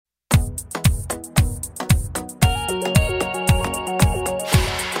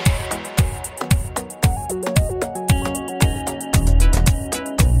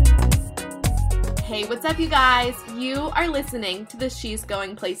Hey, what's up, you guys? You are listening to the She's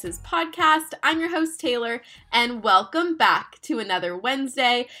Going Places podcast. I'm your host, Taylor, and welcome back to another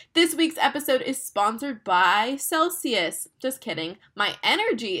Wednesday. This week's episode is sponsored by Celsius. Just kidding. My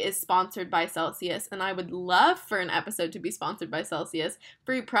energy is sponsored by Celsius, and I would love for an episode to be sponsored by Celsius.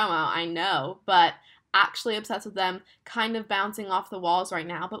 Free promo, I know, but actually obsessed with them, kind of bouncing off the walls right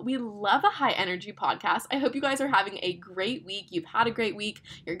now, but we love a high energy podcast. I hope you guys are having a great week. You've had a great week.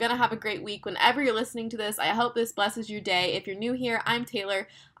 You're gonna have a great week whenever you're listening to this. I hope this blesses your day. If you're new here, I'm Taylor.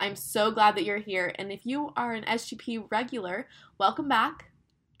 I'm so glad that you're here, and if you are an SGP regular, welcome back.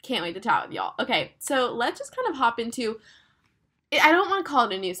 Can't wait to chat with y'all. Okay, so let's just kind of hop into, I don't want to call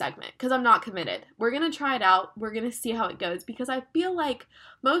it a new segment because I'm not committed. We're gonna try it out. We're gonna see how it goes because I feel like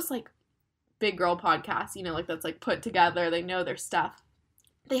most big girl podcasts, that's put together, they know their stuff,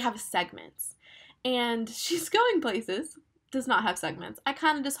 they have segments. And She's Going Places does not have segments. I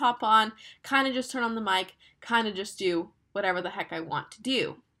kind of just hop on, kind of just turn on the mic, kind of just do whatever the heck I want to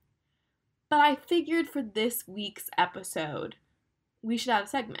do. But I figured for this week's episode, we should have a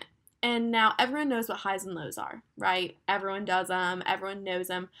segment. And now everyone knows what highs and lows are, right? Everyone does them. Everyone knows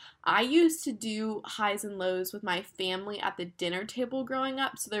them. I used to do highs and lows with my family at the dinner table growing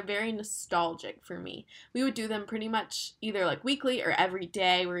up, so they're very nostalgic for me. We would do them pretty much either weekly or every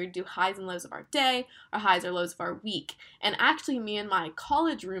day, where we'd do highs and lows of our day or highs or lows of our week. And actually, me and my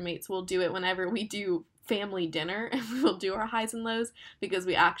college roommates will do it whenever we do family dinner, and we will do our highs and lows because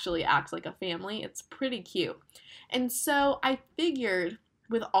we actually act like a family. It's pretty cute. And so I figured,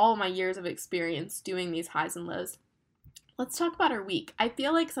 with all my years of experience doing these highs and lows, let's talk about our week. I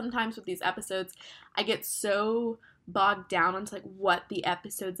feel like sometimes with these episodes, I get so bogged down into what the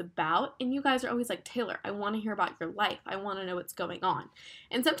episode's about, and you guys are always like, Taylor, I want to hear about your life. I want to know what's going on.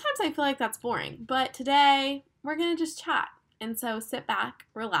 And sometimes I feel like that's boring, but today we're going to just chat. And so sit back,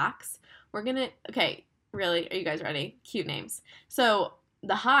 relax. Okay, really, are you guys ready? Cute names. So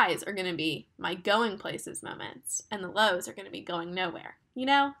the highs are going to be my going places moments, and the lows are going to be going nowhere. You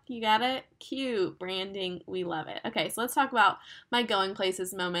got it? Cute branding. We love it. Okay, so let's talk about my going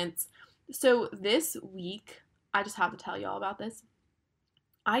places moments. So this week, I just have to tell y'all about this.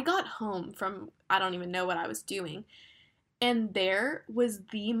 I got home from, I don't even know what I was doing, and there was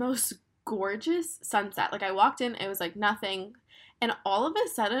the most gorgeous sunset. I walked in, it was nothing, and all of a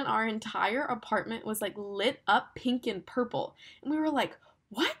sudden, our entire apartment was lit up pink and purple, and we were like,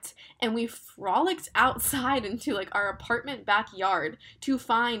 what? And we frolicked outside into our apartment backyard to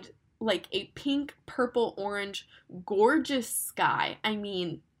find a pink, purple, orange, gorgeous sky. I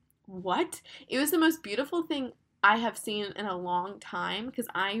mean, what? It was the most beautiful thing I have seen in a long time because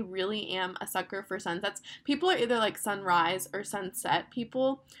I really am a sucker for sunsets. People are either sunrise or sunset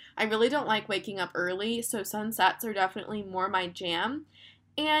people. I really don't like waking up early, so sunsets are definitely more my jam.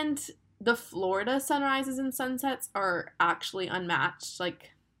 And the Florida sunrises and sunsets are actually unmatched.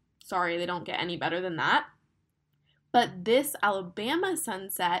 Sorry, they don't get any better than that. But this Alabama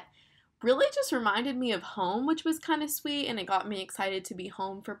sunset really just reminded me of home, which was kind of sweet, and it got me excited to be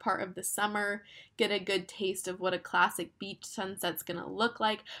home for part of the summer, get a good taste of what a classic beach sunset's gonna look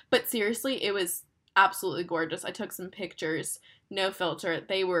like. But seriously, it was absolutely gorgeous. I took some pictures, no filter.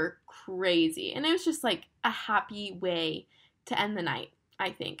 They were crazy. And it was just a happy way to end the night, I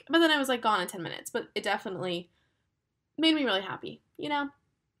think. But then I was gone in 10 minutes, but it definitely made me really happy,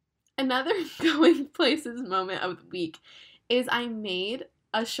 Another going places moment of the week is I made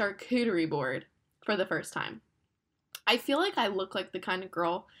a charcuterie board for the first time. I feel like I look like the kind of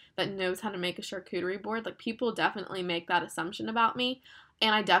girl that knows how to make a charcuterie board. People definitely make that assumption about me,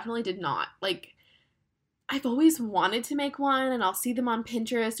 and I definitely did not. I've always wanted to make one, and I'll see them on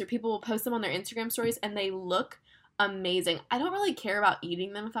Pinterest, or people will post them on their Instagram stories, and they look amazing. I don't really care about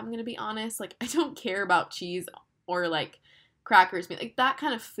eating them, if I'm going to be honest. I don't care about cheese or, crackers, that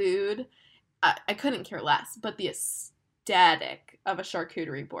kind of food. I couldn't care less, but the aesthetic of a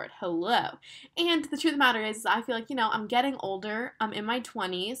charcuterie board, hello. And the truth of the matter is I feel I'm getting older. I'm in my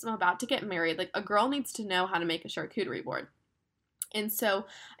 20s. I'm about to get married. A girl needs to know how to make a charcuterie board. And so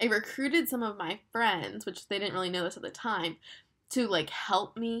I recruited some of my friends, which they didn't really know this at the time, to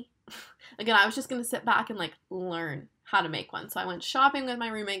help me. Again, I was just going to sit back and learn how to make one. So I went shopping with my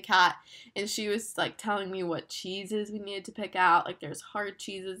roommate Kat, and she was telling me what cheeses we needed to pick out. There's hard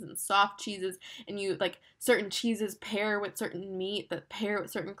cheeses and soft cheeses, and you certain cheeses pair with certain meat that pair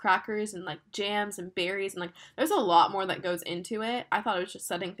with certain crackers, and jams and berries, and there's a lot more that goes into it. I thought it was just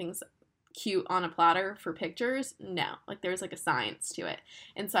setting things cute on a platter for pictures. No, like there's like a science to it.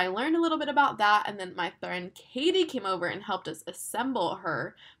 And so I learned a little bit about that, and then my friend Katie came over and helped us assemble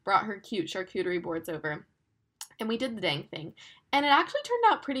her, brought her cute charcuterie boards over, and we did the dang thing. And it actually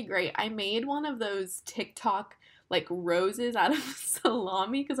turned out pretty great. I made one of those TikTok like roses out of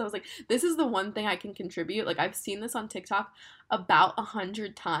salami because I was like, this is the one thing I can contribute. Like, I've seen this on TikTok about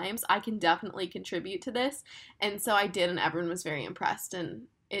 100 times. I can definitely contribute to this. And so I did, and everyone was very impressed. And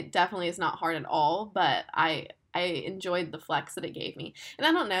it definitely is not hard at all, but I enjoyed the flex that it gave me. And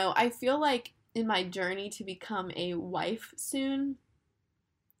I don't know, I feel like in my journey to become a wife soon,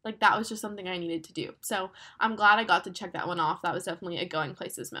 like that was just something I needed to do. So I'm glad I got to check that one off. That was definitely a going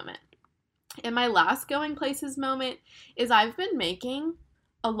places moment. And my last going places moment is I've been making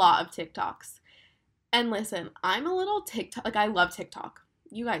a lot of TikToks. And listen, I'm a little TikTok, like I love TikTok.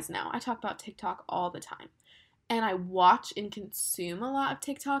 You guys know, I talk about TikTok all the time. And I watch and consume a lot of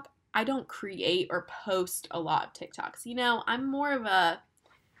TikTok. I don't create or post a lot of TikToks. You know, I'm more of a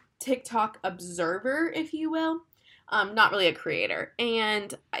TikTok observer, if you will. Not really a creator.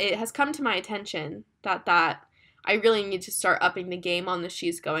 And it has come to my attention that I really need to start upping the game on the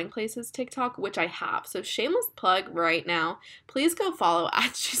She's Going Places TikTok, which I have. So shameless plug right now. Please go follow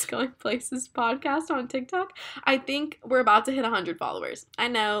at She's Going Places podcast on TikTok. I think we're about to hit 100 followers. I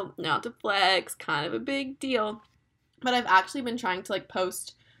know, not to flex, kind of a big deal. But I've actually been trying to like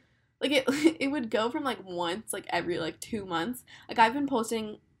post, like it would go from like once, like every like 2 months. Like I've been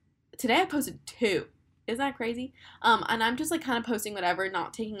posting, today I posted 2. Isn't that crazy? And I'm just like kind of posting whatever,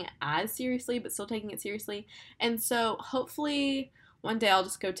 not taking it as seriously, but still taking it seriously. And so hopefully one day I'll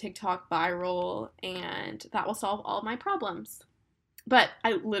just go TikTok viral and that will solve all of my problems. But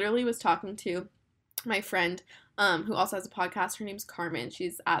I literally was talking to my friend who also has a podcast. Her name's Carmen.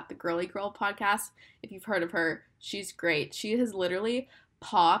 She's at the Girly Girl podcast. If you've heard of her, she's great. She has literally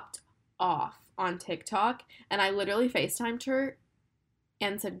popped off on TikTok, and I literally FaceTimed her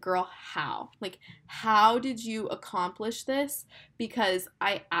and said, girl, how? Like, how did you accomplish this? Because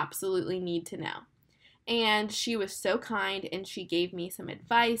I absolutely need to know. And she was so kind, and she gave me some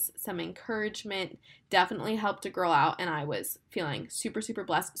advice, some encouragement, definitely helped a girl out, and I was feeling super, super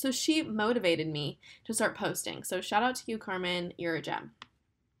blessed. So she motivated me to start posting. So shout out to you, Carmen. You're a gem.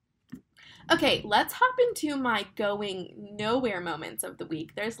 Okay, let's hop into my going nowhere moments of the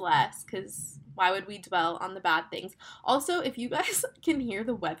week. There's less, because why would we dwell on the bad things? Also, if you guys can hear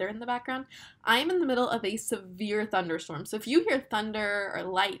the weather in the background, I'm in the middle of a severe thunderstorm. So if you hear thunder or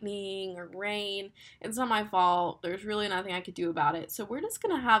lightning or rain, it's not my fault. There's really nothing I could do about it. So we're just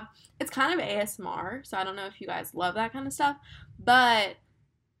going to have, it's kind of ASMR, so I don't know if you guys love that kind of stuff, but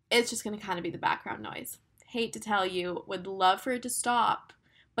it's just going to kind of be the background noise. Hate to tell you, would love for it to stop,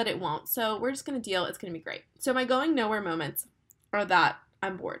 but it won't. So we're just going to deal. It's going to be great. So my going nowhere moments are that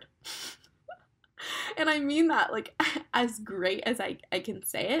I'm bored. And I mean that like as great as I can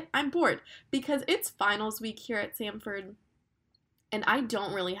say it. I'm bored because it's finals week here at Samford and I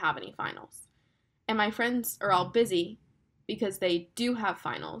don't really have any finals. And my friends are all busy because they do have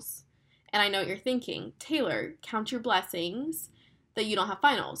finals. And I know what you're thinking, Taylor, count your blessings that you don't have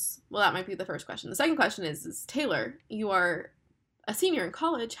finals. Well, that might be the first question. The second question is Taylor, you are a senior in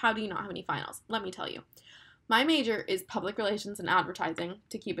college. How do you not have any finals? Let me tell you. My major is public relations and advertising,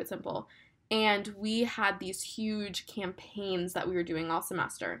 to keep it simple. And we had these huge campaigns that we were doing all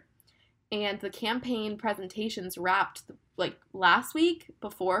semester. And the campaign presentations wrapped like last week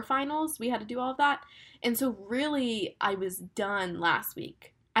before finals. We had to do all of that. And so really, I was done last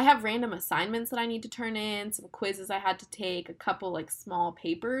week. I have random assignments that I need to turn in, some quizzes I had to take, a couple like small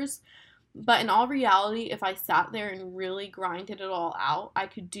papers. But in all reality, if I sat there and really grinded it all out, I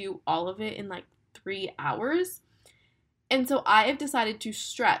could do all of it in like 3 hours. And so I have decided to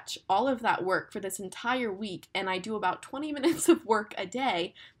stretch all of that work for this entire week, and I do about 20 minutes of work a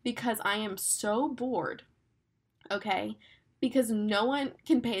day because I am so bored, okay? Because no one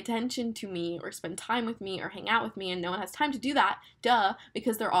can pay attention to me or spend time with me or hang out with me, and no one has time to do that,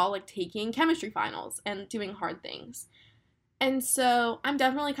 because they're all like taking chemistry finals and doing hard things. And so I'm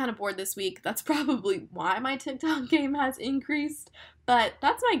definitely kind of bored this week. That's probably why my TikTok game has increased. But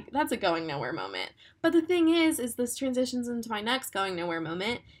that's a going nowhere moment. But the thing is this transitions into my next going nowhere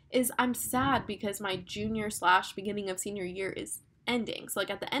moment, is I'm sad because my junior/beginning of senior year is ending. So like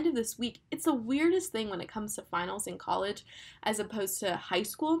at the end of this week, it's the weirdest thing when it comes to finals in college as opposed to high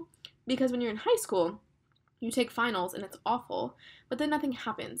school. Because when you're in high school, you take finals and it's awful, but then nothing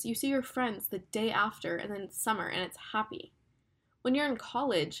happens. You see your friends the day after and then it's summer and it's happy. When you're in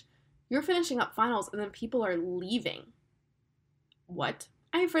college, you're finishing up finals and then people are leaving. What?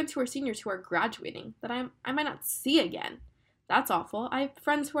 I have friends who are seniors who are graduating that I might not see again. That's awful. I have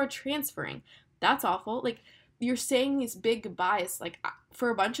friends who are transferring. That's awful. Like, you're saying these big goodbyes. Like, for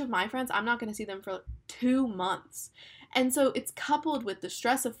a bunch of my friends, I'm not going to see them for 2 months. And so it's coupled with the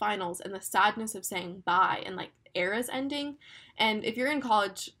stress of finals and the sadness of saying bye and, like, eras ending. And if you're in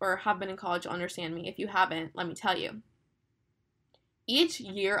college or have been in college, you'll understand me. If you haven't, let me tell you. Each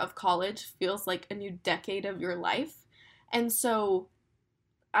year of college feels like a new decade of your life. And so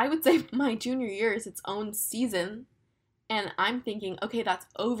I would say my junior year is its own season. And I'm thinking, okay, that's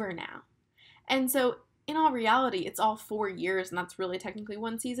over now. And so in all reality, it's all 4 years, and that's really technically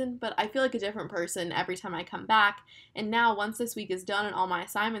one season, but I feel like a different person every time I come back. And now, once this week is done and all my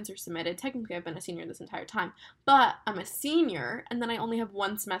assignments are submitted, technically I've been a senior this entire time, but I'm a senior, and then I only have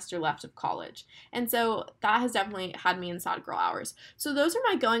 1 semester left of college. And so that has definitely had me in sad girl hours. So those are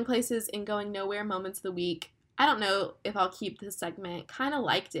my going places and going nowhere moments of the week. I don't know if I'll keep this segment. Kind of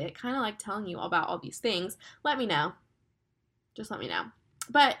liked it. Kind of like telling you about all these things. Let me know. Just let me know.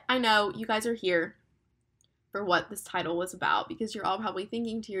 But I know you guys are here for what this title was about, because you're all probably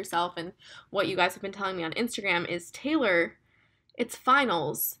thinking to yourself, and what you guys have been telling me on Instagram is, Taylor, it's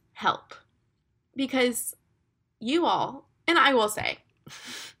finals, help. Because you all, and I will say,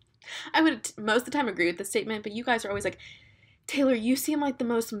 I would most of the time agree with this statement, but you guys are always like, Taylor, you seem like the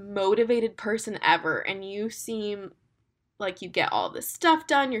most motivated person ever, and you seem like you get all this stuff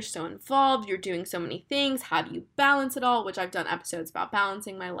done, you're so involved, you're doing so many things, how do you balance it all? Which I've done episodes about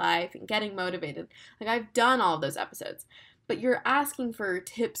balancing my life and getting motivated. Like, I've done all of those episodes. But you're asking for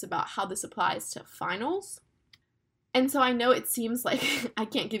tips about how this applies to finals. And so I know it seems like I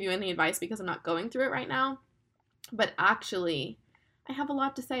can't give you any advice because I'm not going through it right now. But actually, I have a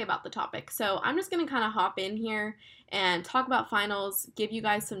lot to say about the topic. So I'm just going to kind of hop in here and talk about finals, give you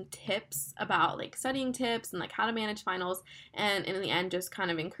guys some tips about like studying tips and like how to manage finals, and in the end just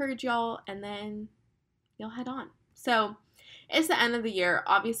kind of encourage y'all, and then you'll head on. So it's the end of the year.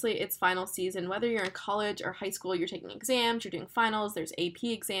 Obviously, it's final season. Whether you're in college or high school, you're taking exams, you're doing finals, there's AP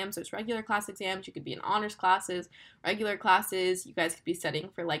exams, there's regular class exams, you could be in honors classes, regular classes, you guys could be studying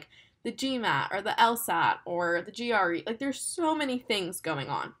for like the GMAT or the LSAT or the GRE. Like, there's so many things going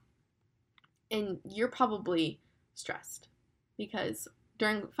on. And you're probably stressed because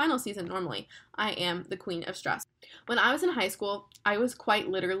during final season, normally, I am the queen of stress. When I was in high school, I was quite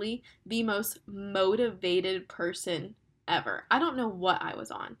literally the most motivated person ever. I don't know what I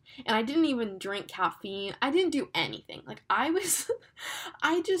was on. And I didn't even drink caffeine. I didn't do anything. Like, I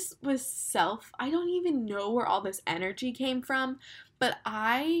just was I don't even know where all this energy came from, but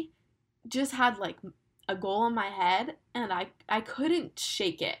I just had like a goal in my head, and I couldn't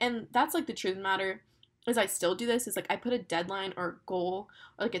shake it. And that's like the truth of the matter, is I still do this, is like I put a deadline or a goal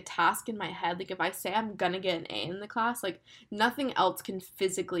or like a task in my head. Like, if I say I'm gonna get an A in the class, like nothing else can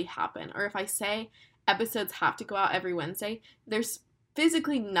physically happen. Or if I say episodes have to go out every Wednesday, there's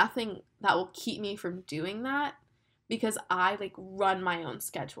physically nothing that will keep me from doing that, because I like run my own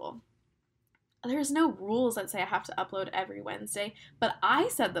schedule. There's no rules that say I have to upload every Wednesday, but I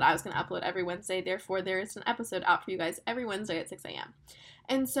said that I was going to upload every Wednesday, therefore there is an episode out for you guys every Wednesday at 6 a.m.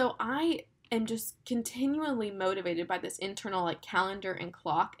 And so I am just continually motivated by this internal like calendar and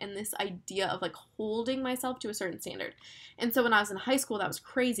clock, and this idea of like holding myself to a certain standard. And so when I was in high school, that was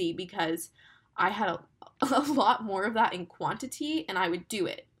crazy because I had a lot more of that in quantity, and I would do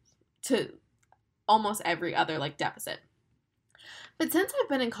it to almost every other like deficit. But since I've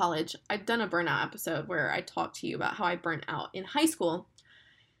been in college, I've done a burnout episode where I talked to you about how I burnt out in high school.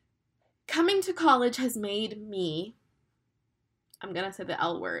 Coming to college has made me, I'm going to say the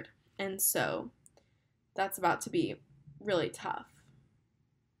L word, and so that's about to be really tough.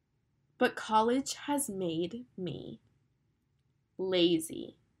 But college has made me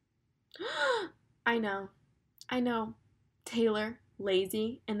lazy. I know. Taylor,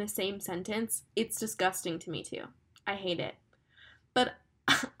 lazy in the same sentence, it's disgusting to me too. I hate it. But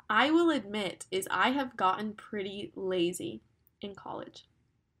I will admit is I have gotten pretty lazy in college.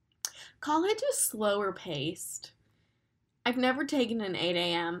 College is slower paced. I've never taken an 8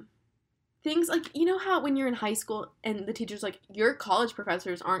 a.m. Things like, you know how when you're in high school and the teacher's like, your college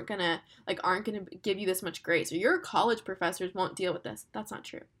professors aren't gonna give you this much grace, or your college professors won't deal with this. That's not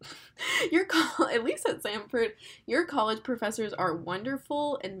true. At least at Samford, your college professors are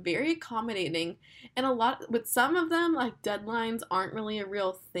wonderful and very accommodating, and with some of them, like, deadlines aren't really a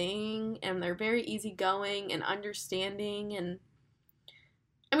real thing, and they're very easygoing and understanding. And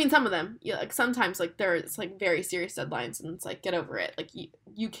I mean, some of them, like, sometimes, like, there's, like, very serious deadlines, and it's, like, get over it. Like,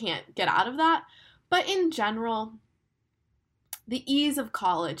 you can't get out of that. But in general, the ease of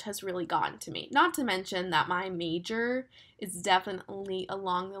college has really gotten to me. Not to mention that my major is definitely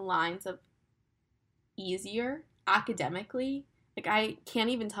along the lines of easier. academically, like I can't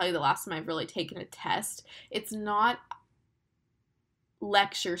even tell you the last time I've really taken a test. It's not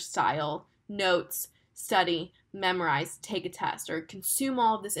lecture style, notes, study, memorize, take a test, or consume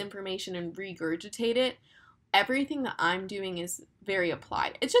all of this information and regurgitate it. Everything that I'm doing is very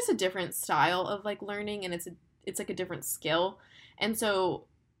applied. It's just a different style of like learning, and it's like a different skill. And so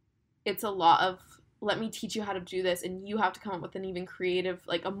it's a lot of, let me teach you how to do this, and you have to come up with an even creative,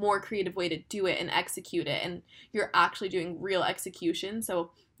 like a more creative way to do it and execute it. And you're actually doing real execution.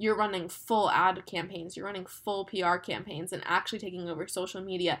 So you're running full ad campaigns, you're running full PR campaigns, and actually taking over social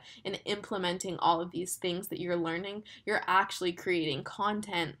media and implementing all of these things that you're learning. You're actually creating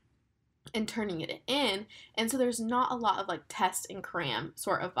content and turning it in. And so there's not a lot of like test and cram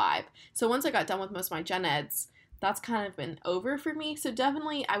sort of vibe. So once I got done with most of my gen eds, that's kind of been over for me. So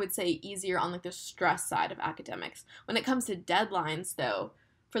definitely I would say easier on like the stress side of academics. When it comes to deadlines though,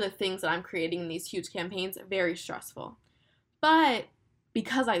 for the things that I'm creating in these huge campaigns, very stressful. But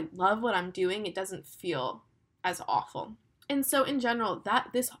because I love what I'm doing, it doesn't feel as awful. And so in general, that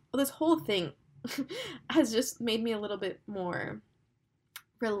this whole thing has just made me a little bit more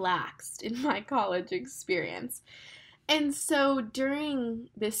relaxed in my college experience. And so during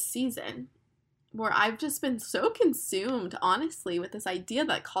this season, where I've just been so consumed, honestly, with this idea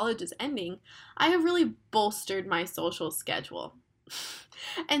that college is ending, I have really bolstered my social schedule.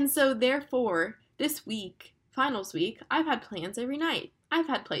 And so therefore, this week, finals week, I've had plans every night. I've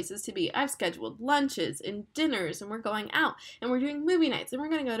had places to be. I've scheduled lunches and dinners, and we're going out, and we're doing movie nights, and we're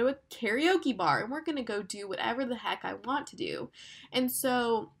going to go to a karaoke bar, and we're going to go do whatever the heck I want to do. And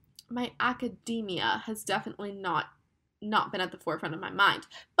so my academia has definitely not been at the forefront of my mind.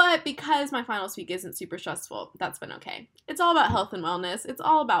 But because my finals week isn't super stressful, that's been okay. It's all about health and wellness. It's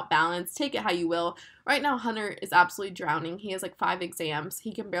all about balance. Take it how you will. Right now, Hunter is absolutely drowning. He has like 5 exams.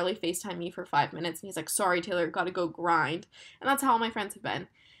 He can barely FaceTime me for 5 minutes. And he's like, sorry, Taylor, gotta go grind. And that's how all my friends have been.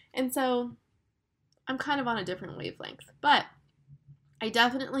 And so I'm kind of on a different wavelength. But I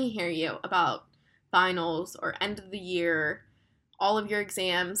definitely hear you about finals or end of the year, all of your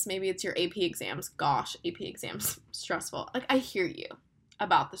exams. Maybe it's your AP exams. Gosh, AP exams, stressful. Like, I hear you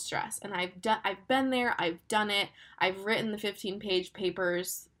about the stress, and I've been there. I've done it. I've written the 15-page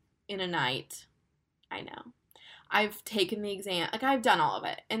papers in a night. I know. I've taken the exam. Like, I've done all of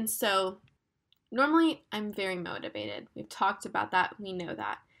it. And so normally I'm very motivated. We've talked about that. We know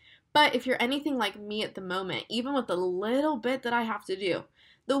that. But if you're anything like me at the moment, even with the little bit that I have to do,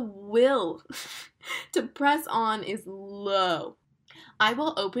 the will to press on is low. I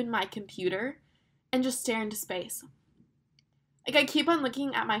will open my computer and just stare into space. Like, I keep on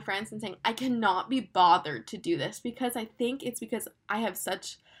looking at my friends and saying, I cannot be bothered to do this, because I think it's because I have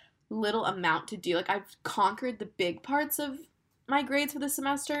such little amount to do. Like, I've conquered the big parts of my grades for the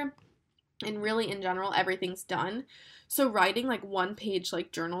semester, and really in general, everything's done. So writing like 1-page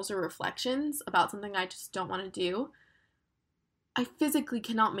like journals or reflections about something I just don't want to do, I physically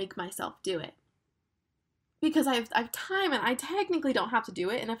cannot make myself do it. Because I have time, and I technically don't have to do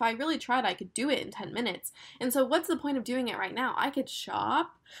it, and if I really tried, I could do it in 10 minutes. And so what's the point of doing it right now? I could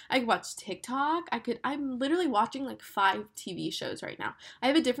shop, I could watch TikTok, I'm literally watching like 5 TV shows right now. I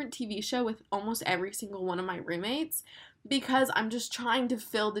have a different TV show with almost every single one of my roommates, because I'm just trying to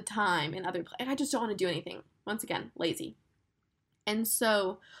fill the time in other places. I just don't want to do anything. Once again, lazy. And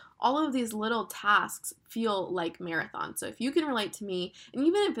so all of these little tasks feel like marathons. So if you can relate to me, and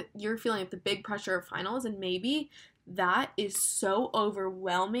even if you're feeling the big pressure of finals, and maybe that is so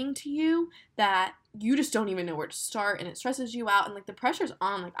overwhelming to you that you just don't even know where to start, and it stresses you out, and like the pressure's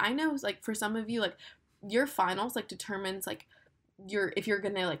on. Like, I know, like for some of you, like your finals like determines like if you're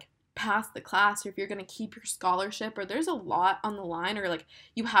gonna like pass the class, or if you're going to keep your scholarship, or there's a lot on the line, or like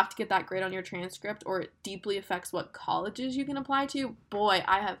you have to get that grade on your transcript, or it deeply affects what colleges you can apply to. Boy,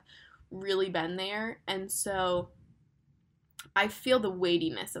 I have really been there. And so I feel the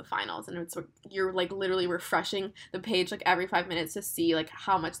weightiness of finals, and it's you're like literally refreshing the page like every 5 minutes to see like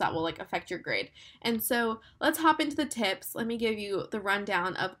how much that will like affect your grade. And so let's hop into the tips. Let me give you the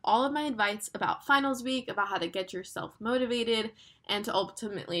rundown of all of my advice about finals week, about how to get yourself motivated, and to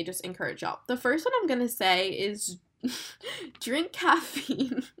ultimately just encourage y'all. The first one I'm gonna say is drink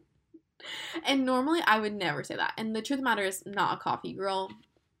caffeine. And normally I would never say that, and the truth of the matter is, I'm not a coffee girl.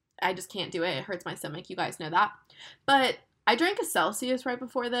 I just can't do it. It hurts my stomach. You guys know that. But I drank a Celsius right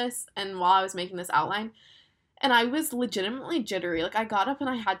before this, and while I was making this outline, and I was legitimately jittery. Like, I got up and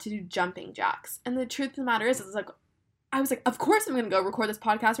I had to do jumping jacks. And the truth of the matter is I was like, of course I'm going to go record this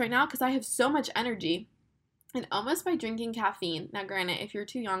podcast right now, because I have so much energy. And almost by drinking caffeine, now granted, if you're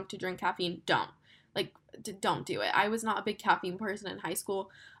too young to drink caffeine, don't. like, don't do it. I was not a big caffeine person in high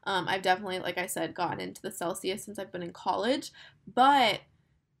school. I've definitely, like I said, gotten into the Celsius since I've been in college. But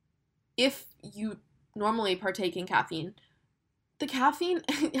if you normally partake in caffeine, the caffeine,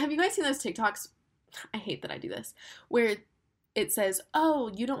 have you guys seen those TikToks? I hate that I do this, where it says,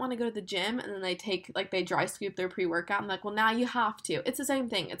 oh, you don't want to go to the gym, and then they take, like, they dry scoop their pre-workout, and like, well, now you have to. It's the same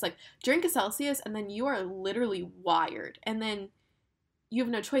thing. It's like, drink a Celsius, and then you are literally wired, and then you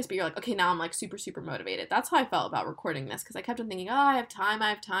have no choice, but you're like, okay, now I'm, like, super, super motivated. That's how I felt about recording this, because I kept on thinking, oh, I have time,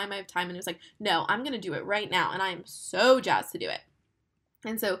 and it was like, no, I'm going to do it right now, and I am so jazzed to do it.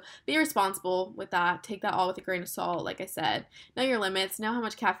 And so be responsible with that. Take that all with a grain of salt, like I said. Know your limits. Know how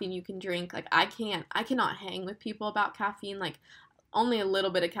much caffeine you can drink. Like, I cannot hang with people about caffeine. Like, only a little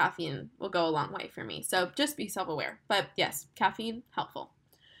bit of caffeine will go a long way for me. So just be self-aware. But yes, caffeine, helpful.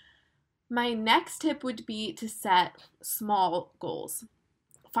 My next tip would be to set small goals.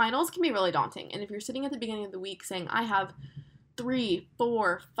 Finals can be really daunting. And if you're sitting at the beginning of the week saying, I have 3,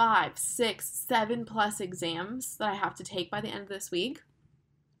 4, 5, 6, 7+ exams that I have to take by the end of this week,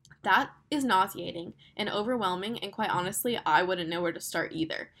 that is nauseating and overwhelming, and quite honestly, I wouldn't know where to start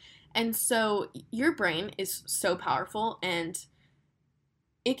either. And so your brain is so powerful, and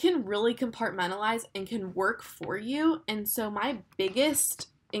it can really compartmentalize and can work for you. And so my biggest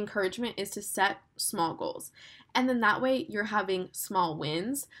encouragement is to set small goals. And then that way you're having small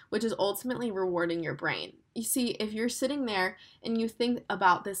wins, which is ultimately rewarding your brain. You see, if you're sitting there and you think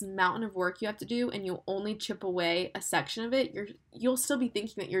about this mountain of work you have to do and you only chip away a section of it, you'll still be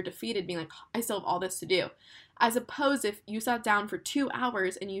thinking that you're defeated, being like, I still have all this to do. As opposed if you sat down for 2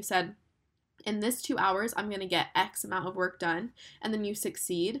 hours and you said, in this 2 hours, I'm going to get X amount of work done, and then you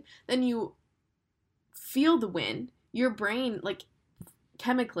succeed, then you feel the win. Your brain, like,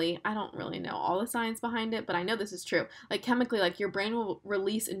 chemically, I don't really know all the science behind it, but I know this is true. Like, chemically, like, your brain will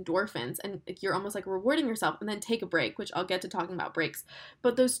release endorphins, and you're almost like rewarding yourself, and then take a break, which I'll get to talking about breaks.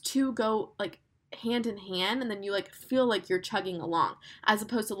 But those two go, like, hand in hand, and then you, like, feel like you're chugging along, as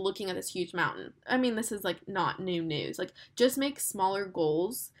opposed to looking at this huge mountain. I mean, this is, like, not new news. Like, just make smaller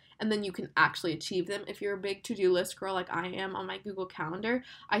goals, and then you can actually achieve them. If you're a big to-do list girl like I am on my Google Calendar,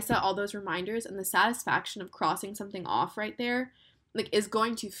 I set all those reminders, and the satisfaction of crossing something off right there, like, is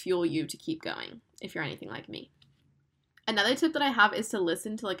going to fuel you to keep going if you're anything like me. Another tip that I have is to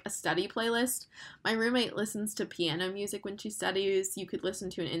listen to, like, a study playlist. My roommate listens to piano music when she studies. You could listen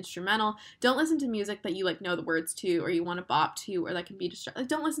to an instrumental. Don't listen to music that you, like, know the words to, or you want to bop to, or that can be distracting. Like,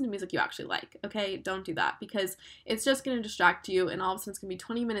 don't listen to music you actually like, okay? Don't do that, because it's just going to distract you, and all of a sudden it's going to be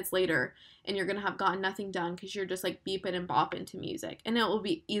 20 minutes later, and you're going to have gotten nothing done because you're just, like, beeping and bopping to music, and it will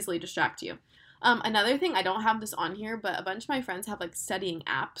be easily distract you. Another thing, I don't have this on here, but a bunch of my friends have, like, studying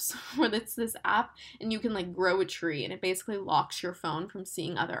apps where it's this app and you can, like, grow a tree, and it basically locks your phone from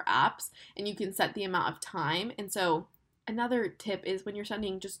seeing other apps, and you can set the amount of time. And so another tip is when you're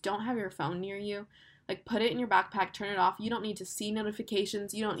studying, just don't have your phone near you. Like, put it in your backpack, turn it off. You don't need to see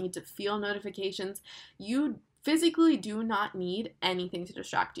notifications. You don't need to feel notifications. You physically do not need anything to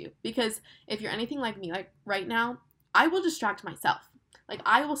distract you, because if you're anything like me, like right now, I will distract myself. Like,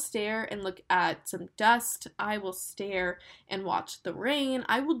 I will stare and look at some dust. I will stare and watch the rain.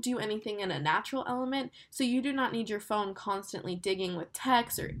 I will do anything in a natural element. So you do not need your phone constantly digging with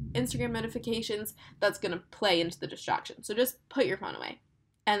texts or Instagram notifications. That's going to play into the distraction. So just put your phone away.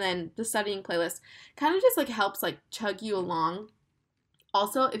 And then the studying playlist kind of just, like, helps, like, chug you along.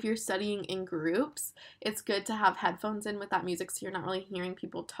 Also, if you're studying in groups, it's good to have headphones in with that music so you're not really hearing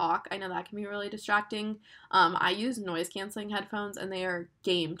people talk. I know that can be really distracting. I use noise-canceling headphones, and they are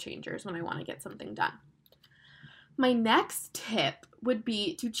game changers when I want to get something done. My next tip would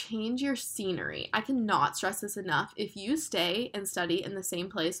be to change your scenery. I cannot stress this enough. If you stay and study in the same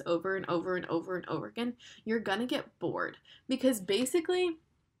place over and over and over and over again, you're going to get bored. Because basically,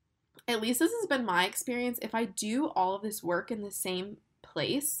 at least this has been my experience, if I do all of this work in the same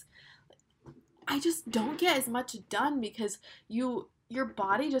place, I just don't get as much done, because your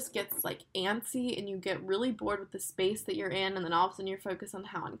body just gets, like, antsy, and you get really bored with the space that you're in, and then all of a sudden you're focused on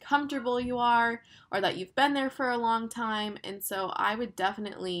how uncomfortable you are, or that you've been there for a long time. And so I would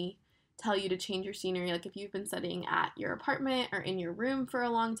definitely tell you to change your scenery. Like, if you've been studying at your apartment or in your room for a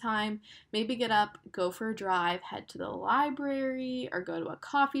long time, maybe get up, go for a drive, head to the library, or go to a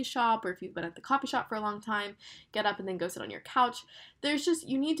coffee shop, or if you've been at the coffee shop for a long time, get up and then go sit on your couch.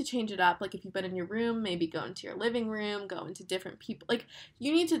 You need to change it up. Like, if you've been in your room, maybe go into your living room, go into different people. Like,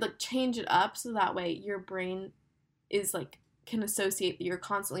 you need to, like, change it up so that way your brain is, like, can associate that you're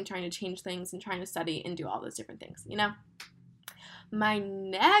constantly trying to change things and trying to study and do all those different things, you know? My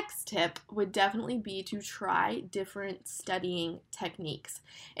next tip would definitely be to try different studying techniques.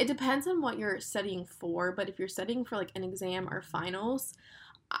 It depends on what you're studying for, but if you're studying for like an exam or finals,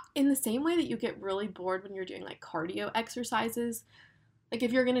 in the same way that you get really bored when you're doing like cardio exercises, like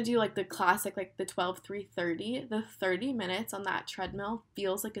if you're going to do like the classic, like the 12-3-30, the 30 minutes on that treadmill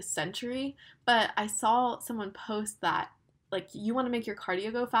feels like a century. But I saw someone post that like you want to make your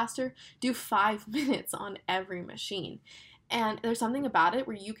cardio go faster, do 5 minutes on every machine. And there's something about it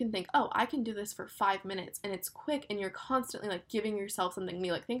where you can think, oh, I can do this for 5 minutes and it's quick and you're constantly like giving yourself something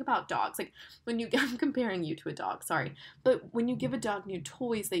new. Like think about dogs. Like when you, I'm comparing you to a dog, sorry. But when you give a dog new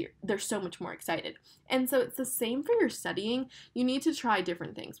toys, they're so much more excited. And so it's the same for your studying. You need to try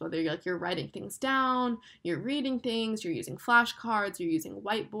different things, whether you're writing things down, you're reading things, you're using flashcards, you're using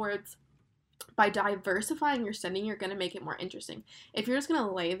whiteboards. By diversifying your studying, you're going to make it more interesting. If you're just going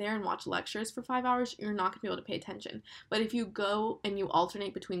to lay there and watch lectures for 5 hours, you're not going to be able to pay attention. But if you go and you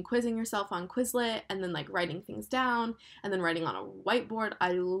alternate between quizzing yourself on Quizlet and then like writing things down and then writing on a whiteboard,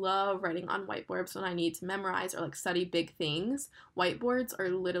 I love writing on whiteboards when I need to memorize or like study big things. Whiteboards are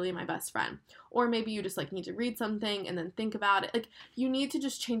literally my best friend. Or maybe you just like need to read something and then think about it. Like you need to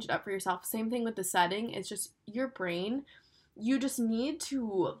just change it up for yourself. Same thing with the setting. It's just your brain. You just need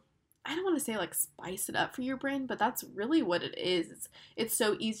to, I don't want to say like spice it up for your brain, but that's really what it is. It's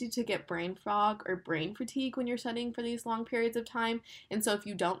so easy to get brain fog or brain fatigue when you're studying for these long periods of time. And so if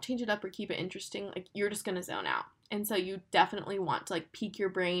you don't change it up or keep it interesting, like you're just going to zone out. And so you definitely want to like pique your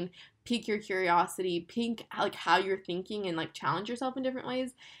brain, pique your curiosity, pique like how you're thinking and like challenge yourself in different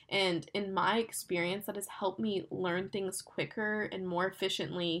ways. And in my experience, that has helped me learn things quicker and more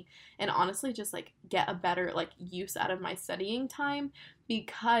efficiently and honestly just like get a better like use out of my studying time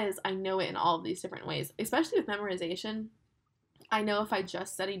because I know it in all of these different ways, especially with memorization. I know if I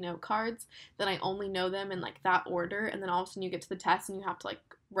just study note cards, then I only know them in like that order, and then all of a sudden you get to the test and you have to like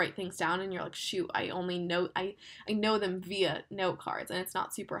write things down and you're like, shoot, I know them via note cards, and it's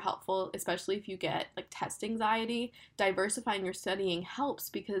not super helpful, especially if you get like test anxiety. Diversifying your studying helps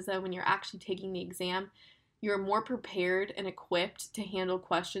because then when you're actually taking the exam, you're more prepared and equipped to handle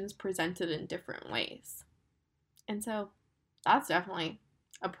questions presented in different ways. And so that's definitely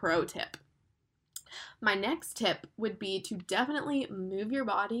a pro tip. My next tip would be to definitely move your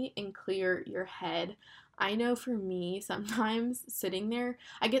body and clear your head. I know for me, sometimes sitting there,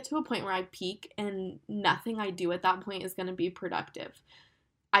 I get to a point where I peak and nothing I do at that point is going to be productive.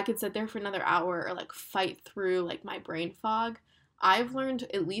 I could sit there for another hour or like fight through like my brain fog. I've learned,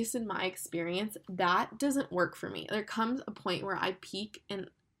 at least in my experience, that doesn't work for me. There comes a point where I peak and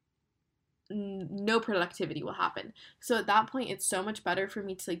no productivity will happen. So at that point, it's so much better for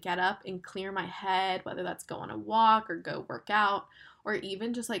me to get up and clear my head, whether that's go on a walk or go work out, or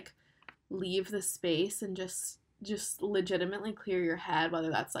even just like leave the space and just legitimately clear your head, whether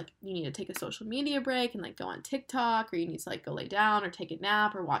that's like you need to take a social media break and like go on TikTok, or you need to like go lay down or take a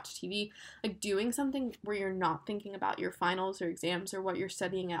nap or watch TV. Like doing something where you're not thinking about your finals or exams or what you're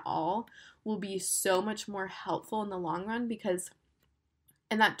studying at all will be so much more helpful in the long run because,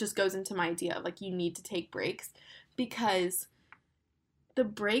 and that just goes into my idea of like you need to take breaks because the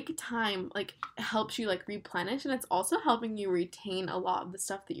break time like helps you like replenish, and it's also helping you retain a lot of the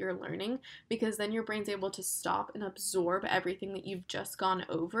stuff that you're learning because then your brain's able to stop and absorb everything that you've just gone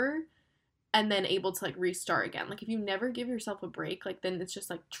over and then able to like restart again. Like if you never give yourself a break, like then it's just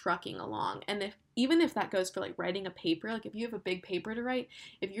like trucking along. And if even if that goes for like writing a paper, like if you have a big paper to write,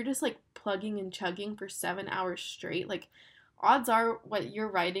 if you're just like plugging and chugging for 7 hours straight, like odds are what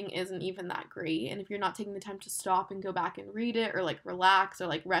you're writing isn't even that great. And if you're not taking the time to stop and go back and read it or like relax or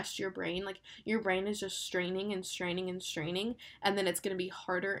like rest your brain, like your brain is just straining and straining and straining. And then it's going to be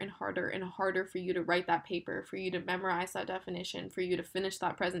harder and harder and harder for you to write that paper, for you to memorize that definition, for you to finish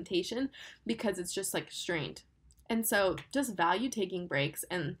that presentation because it's just like strained. And so just value taking breaks.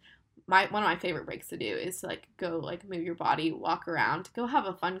 And one of my favorite breaks to do is to like go like move your body, walk around, go have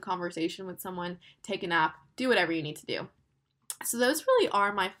a fun conversation with someone, take a nap, do whatever you need to do. So those really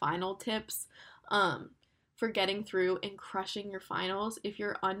are my final tips for getting through and crushing your finals. If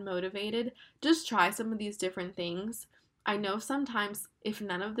you're unmotivated, just try some of these different things. I know sometimes if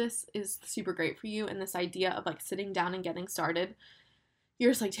none of this is super great for you and this idea of like sitting down and getting started,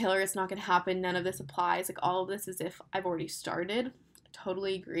 you're just like, Taylor, it's not going to happen. None of this applies. Like all of this is if I've already started.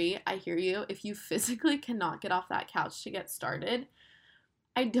 Totally agree. I hear you. If you physically cannot get off that couch to get started,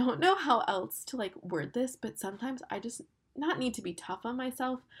 I don't know how else to like word this, but sometimes I just not need to be tough on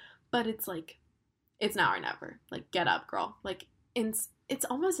myself, but it's like, it's now or never. Like, get up, girl. Like, it's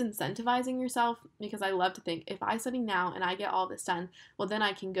almost incentivizing yourself, because I love to think, if I study now and I get all this done, well, then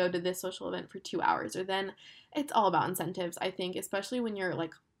I can go to this social event for 2 hours, or then it's all about incentives, I think, especially when you're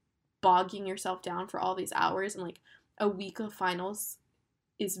like bogging yourself down for all these hours, and like a week of finals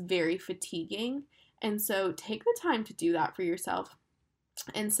is very fatiguing. And so take the time to do that for yourself.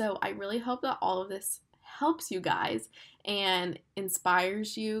 And so I really hope that all of this helps you guys and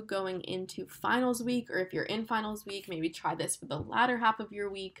inspires you going into finals week, or if you're in finals week, maybe try this for the latter half of your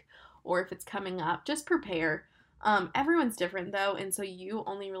week, or if it's coming up, just prepare. Everyone's different though, and so you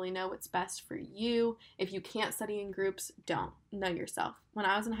only really know what's best for you. If you can't study in groups, don't. Know yourself. When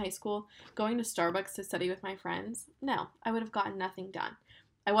I was in high school, going to Starbucks to study with my friends, no, I would have gotten nothing done.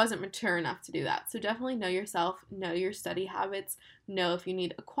 I wasn't mature enough to do that. So definitely know yourself, know your study habits, know if you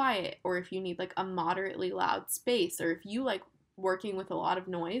need a quiet, or if you need like a moderately loud space, or if you like working with a lot of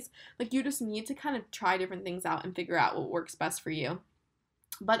noise. Like, you just need to kind of try different things out and figure out what works best for you.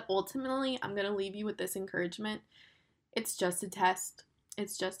 But ultimately, I'm going to leave you with this encouragement. It's just a test.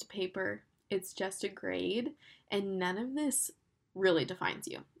 It's just a paper. It's just a grade. And none of this really defines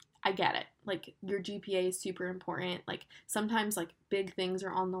you. I get it. Like, your GPA is super important. Like, sometimes like big things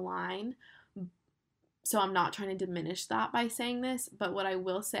are on the line. So I'm not trying to diminish that by saying this, but what I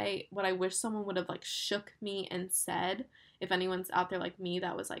will say, what I wish someone would have like shook me and said, if anyone's out there like me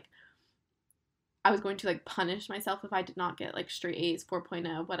that was like, I was going to like punish myself if I did not get like straight A's,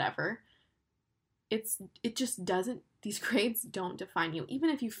 4.0, whatever. It just doesn't, these grades don't define you. Even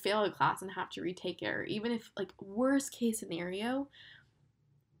if you fail a class and have to retake it, or even if like worst case scenario,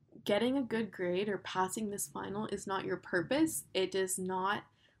 getting a good grade or passing this final is not your purpose. It does not,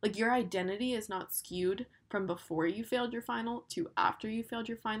 like, your identity is not skewed from before you failed your final to after you failed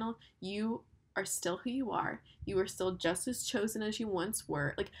your final. You are still who you are. You are still just as chosen as you once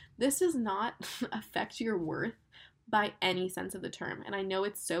were. Like, this does not affect your worth by any sense of the term. And I know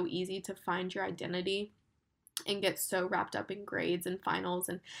it's so easy to find your identity and get so wrapped up in grades and finals,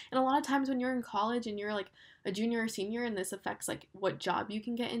 and a lot of times when you're in college and you're like a junior or senior, and this affects like what job you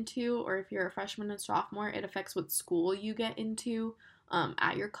can get into, or if you're a freshman and sophomore, it affects what school you get into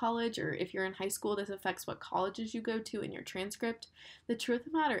at your college, or if you're in high school, this affects what colleges you go to in your transcript. The truth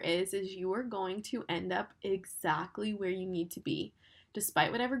of the matter is you are going to end up exactly where you need to be.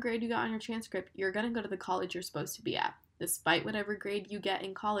 Despite whatever grade you got on your transcript, you're going to go to the college you're supposed to be at. Despite whatever grade you get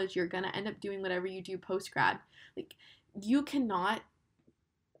in college, you're going to end up doing whatever you do post-grad. Like, you cannot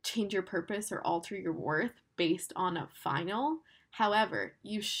change your purpose or alter your worth based on a final. However,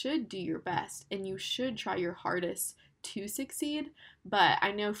 you should do your best and you should try your hardest to succeed. But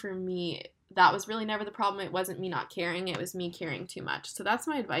I know for me, that was really never the problem. It wasn't me not caring. It was me caring too much. So that's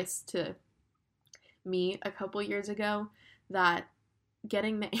my advice to me a couple years ago, that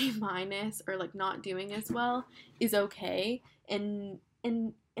getting the A- or like not doing as well is okay, and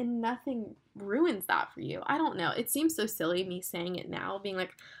nothing ruins that for you. I don't know. It seems so silly me saying it now, being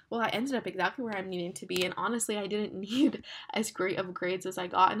like, well, I ended up exactly where I'm needing to be, and honestly, I didn't need as great of grades as I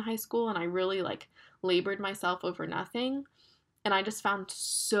got in high school, and I really like labored myself over nothing, and I just found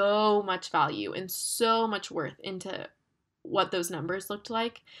so much value and so much worth into what those numbers looked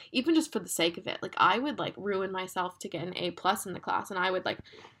like, even just for the sake of it. Like, I would like ruin myself to get an A+ in the class, and I would like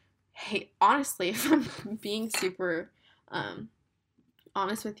hate, honestly, if I'm being super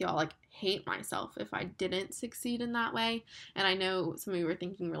honest with y'all, like hate myself if I didn't succeed in that way. And I know some of you were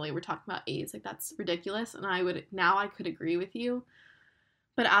thinking, really, we're talking about A's, like that's ridiculous, and I could agree with you.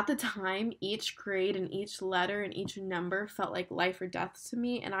 But at the time, each grade and each letter and each number felt like life or death to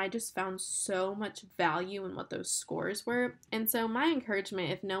me, and I just found so much value in what those scores were. And so my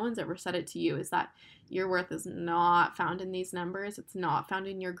encouragement, if no one's ever said it to you, is that your worth is not found in these numbers. It's not found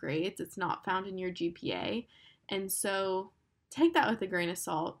in your grades. It's not found in your GPA. And so take that with a grain of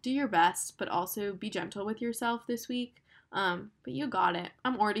salt. Do your best, but also be gentle with yourself this week. But you got it.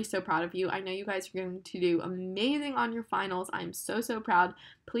 I'm already so proud of you. I know you guys are going to do amazing on your finals. I'm so, so proud.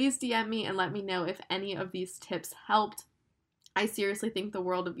 Please DM me and let me know if any of these tips helped. I seriously think the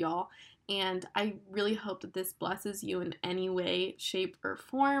world of y'all, and I really hope that this blesses you in any way, shape, or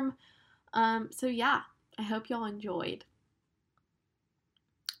form. So yeah, I hope y'all enjoyed.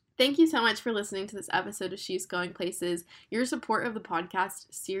 Thank you so much for listening to this episode of She's Going Places. Your support of the podcast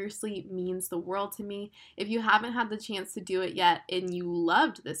seriously means the world to me. If you haven't had the chance to do it yet and you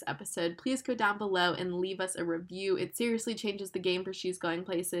loved this episode, please go down below and leave us a review. It seriously changes the game for She's Going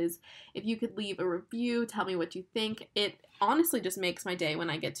Places. If you could leave a review, tell me what you think. It honestly just makes my day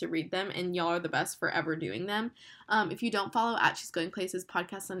when I get to read them, and y'all are the best for ever doing them. If you don't follow at She's Going Places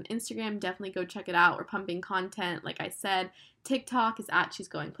podcast on Instagram, definitely go check it out. We're pumping content, like I said. TikTok is at She's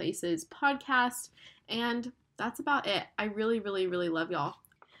Going Places podcast, and that's about it. I really, really, really love y'all.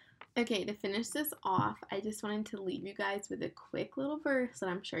 Okay, to finish this off, I just wanted to leave you guys with a quick little verse that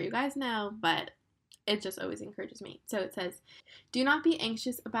I'm sure you guys know, but it just always encourages me. So it says, "Do not be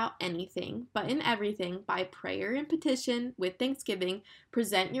anxious about anything, but in everything, by prayer and petition, with thanksgiving,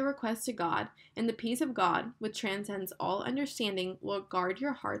 present your requests to God, and the peace of God, which transcends all understanding, will guard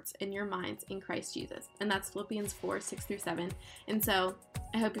your hearts and your minds in Christ Jesus." And that's Philippians 4:6-7. And so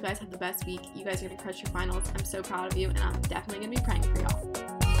I hope you guys have the best week. You guys are going to crush your finals. I'm so proud of you, and I'm definitely going to be praying for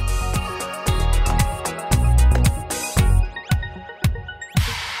y'all.